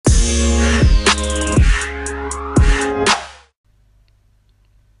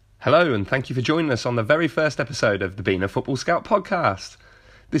Hello, and thank you for joining us on the very first episode of the Being a Football Scout podcast.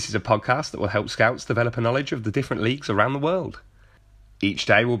 This is a podcast that will help scouts develop a knowledge of the different leagues around the world. Each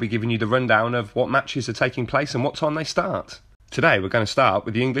day we'll be giving you the rundown of what matches are taking place and what time they start. Today we're going to start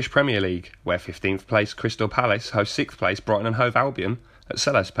with the English Premier League, where 15th place Crystal Palace hosts 6th place Brighton and Hove Albion at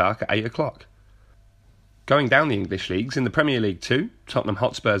Selhurst Park at 8 o'clock. Going down the English leagues, in the Premier League 2, Tottenham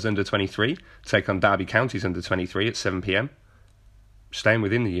Hotspurs under-23 take on Derby County's under-23 at 7pm. Staying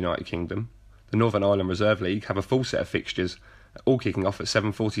within the United Kingdom, the Northern Ireland Reserve League have a full set of fixtures, all kicking off at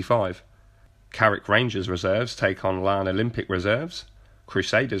 7:45. Carrick Rangers Reserves take on Larne Olympic Reserves,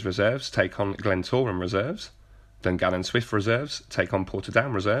 Crusaders Reserves take on Glentoran Reserves, Dungannon Swift Reserves take on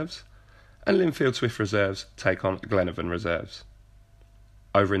Portadown Reserves, and Linfield Swift Reserves take on Glenavon Reserves.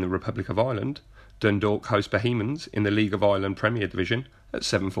 Over in the Republic of Ireland, Dundalk host Bohemians in the League of Ireland Premier Division at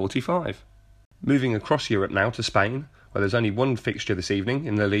 7:45. Moving across Europe now to Spain, where there's only one fixture this evening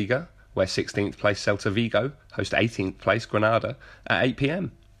in La Liga, where 16th place Celta Vigo host 18th place Granada at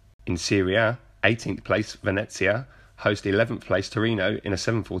 8pm. In Serie A, 18th place Venezia host 11th place Torino in a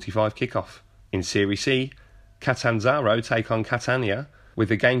 7:45 kickoff. In Serie C, Catanzaro take on Catania, with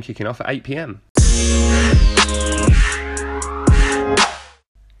the game kicking off at 8pm.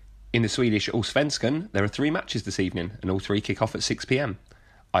 In the Swedish Allsvenskan, there are 3 matches this evening, and all 3 kick off at 6pm.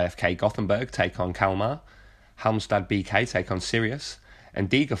 IFK Gothenburg take on Kalmar, Halmstad BK take on Sirius, and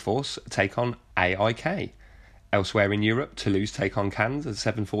Degerfors take on AIK. Elsewhere in Europe, Toulouse take on Cannes at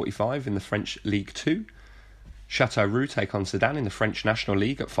 7:45 in the French Ligue 2. Châteauroux take on Sedan in the French National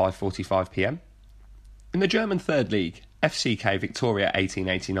League at 5:45pm. In the German Third League, FCK Victoria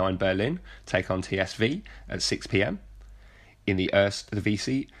 1889 Berlin take on TSV at 6pm. In the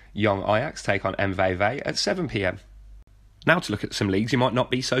Eredivisie, Young Ajax take on MVV at 7pm. Now to look at some leagues you might not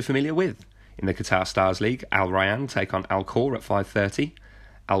be so familiar with. In the Qatar Stars League, Al Rayyan take on Al Khor at 5:30.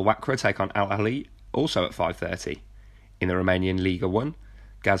 Al Wakra take on Al Ahly, also at 5:30. In the Romanian Liga 1,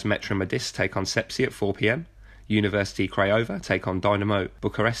 Gazmetra Madis take on Sepsi at 4pm. University Craiova take on Dynamo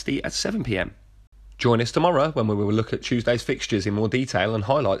Bucuresti at 7pm. Join us tomorrow when we will look at Tuesday's fixtures in more detail and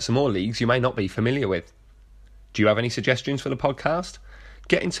highlight some more leagues you may not be familiar with. Do you have any suggestions for the podcast?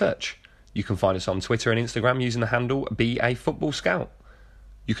 Get in touch. You can find us on Twitter and Instagram using the handle BeAFootballScout.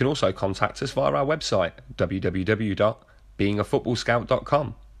 You can also contact us via our website,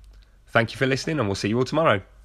 www.beingafootballscout.com. Thank you for listening, and we'll see you all tomorrow.